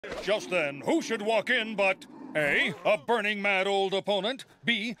Just then, who should walk in but A, a burning mad old opponent,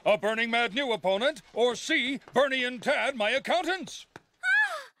 B, a burning mad new opponent, or C, Bernie and Tad, my accountants?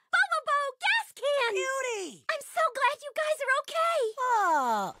 Bo-BoBo, gas can! Beauty! I'm so glad you guys are okay!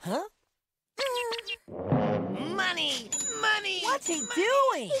 Oh, huh? Money! Money! What's he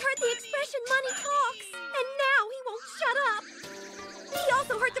doing? He heard the expression money talks, and now he won't shut up. He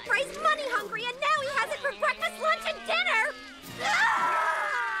also heard the phrase money hungry, and now he has it for breakfast, lunch, and dinner!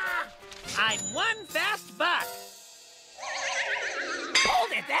 I'm one fast buck.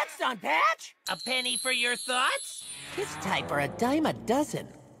 Hold it, that's Sun Patch. A penny for your thoughts? His type are a dime a dozen.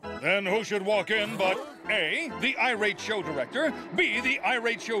 Then who should walk in but A, the irate show director, B, the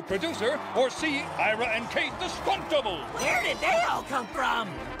irate show producer, or C, Ira and Kate, the stunt double? Where did they all come from?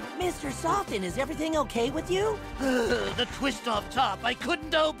 Mr. Softon, is everything okay with you? The twist off top, I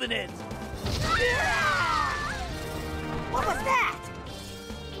couldn't open it. What was that?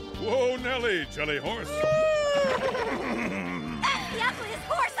 Whoa, Nelly, jelly horse. That's the ugliest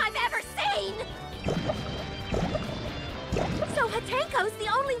horse I've ever seen! So Hatenko's the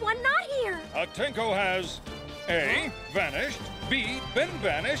only one not here. Hatenko has A, vanished, B, been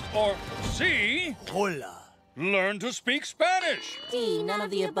vanished, or C, Hola. learn to speak Spanish. D, none of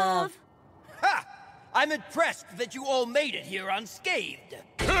the above. Ha! I'm impressed that you all made it here unscathed.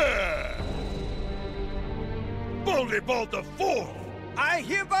 BoBoBo the Fourth! I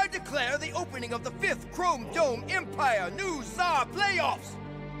hereby declare the opening of the 5th Chrome Dome Empire New Tsar Playoffs!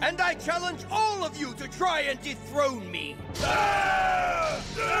 And I challenge all of you to try and dethrone me! I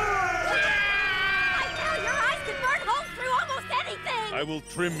know your eyes can burn holes through almost anything! I will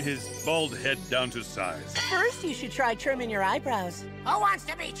trim his bald head down to size. First, you should try trimming your eyebrows. Who wants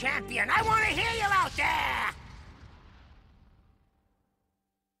to be champion? I want to hear you out there!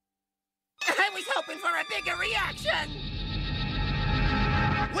 I was hoping for a bigger reaction!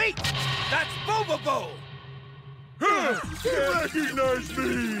 Wait! That's BoBoBo! You recognize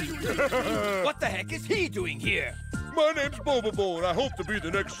me! What the heck is he doing here? My name's BoBoBo, and I hope to be the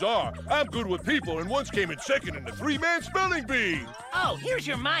next czar. I'm good with people, and once came in second in the 3-man spelling bee. Oh, here's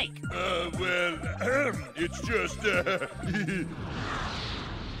your mic. It's just,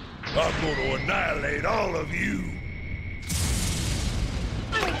 I'm gonna annihilate all of you.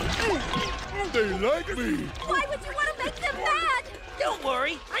 They like me. Why would you want to make them mad? Don't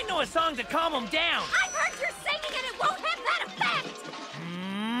worry, I know a song to calm them down. I've heard your singing and it won't have that effect!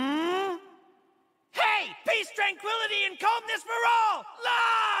 Hey, peace, tranquility, and calmness for all!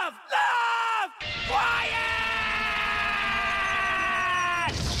 Love! Love! Quiet!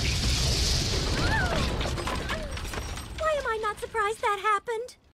 Why am I not surprised that happened?